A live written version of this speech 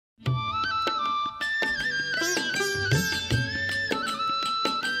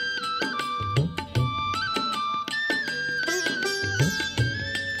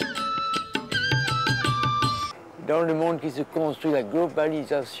dans le monde qui se construit, la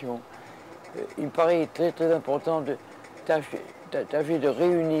globalisation, il me paraît très très important de tâcher de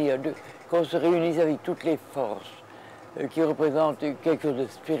réunir, qu'on se réunisse avec toutes les forces qui représentent quelque chose de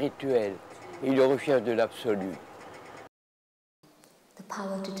spirituel et de recherche de l'absolu. The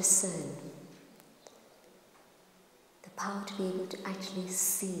power to discern, the power to be able to actually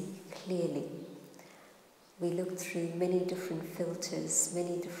see clearly. We look through many different filters,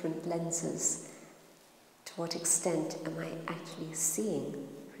 many different lenses. To what extent am I actually seeing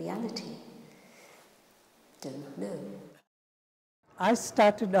reality? Don't know. I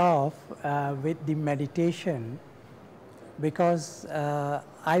started off with the meditation because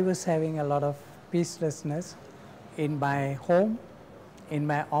I was having a lot of peacelessness in my home, in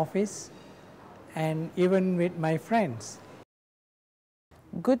my office, and even with my friends.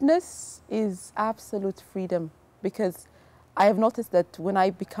 Goodness is absolute freedom, because I have noticed that when I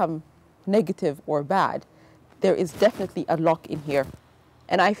become negative or bad, there is definitely a lock in here.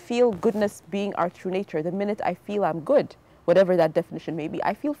 And I feel goodness being our true nature. The minute I feel I'm good, whatever that definition may be,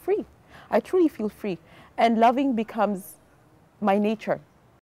 I feel free. I truly feel free. And loving becomes my nature.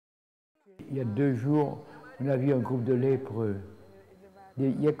 Il y a 2 jours, on a vu un groupe de lépreux.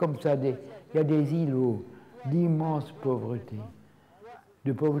 Il y a comme ça il y a des îlots d'immense pauvreté,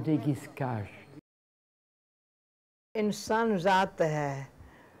 de pauvreté qui se cache. इंसान ज़ात है,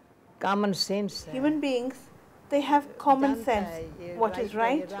 common sense है. Human beings, they have common sense. What is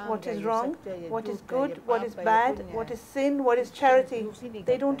right, what is wrong, what is good, what is bad, what is sin, what is charity.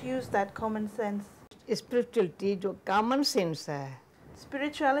 They don't use that common sense. Spirituality जो common sense है.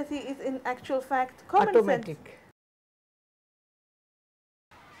 Spirituality is in actual fact common Automatic. sense.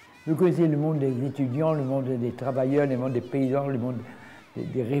 Vous connaissez le monde des étudiants, le monde des travailleurs, le monde des paysans, le monde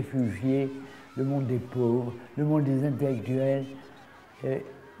des réfugiés, le monde des pauvres, le monde des intellectuels,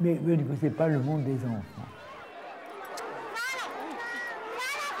 mais vous ne connaissez pas le monde des enfants.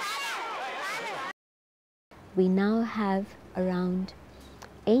 We now have around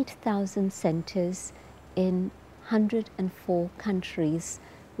 8,000 centers in 104 countries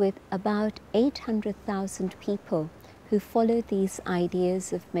with about 800,000 people who follow these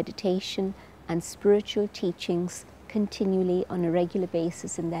ideas of meditation and spiritual teachings continually on a regular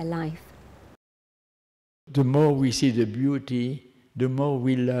basis in their life. The more we see the beauty, the more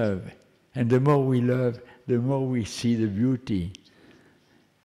we love. And the more we love, the more we see the beauty.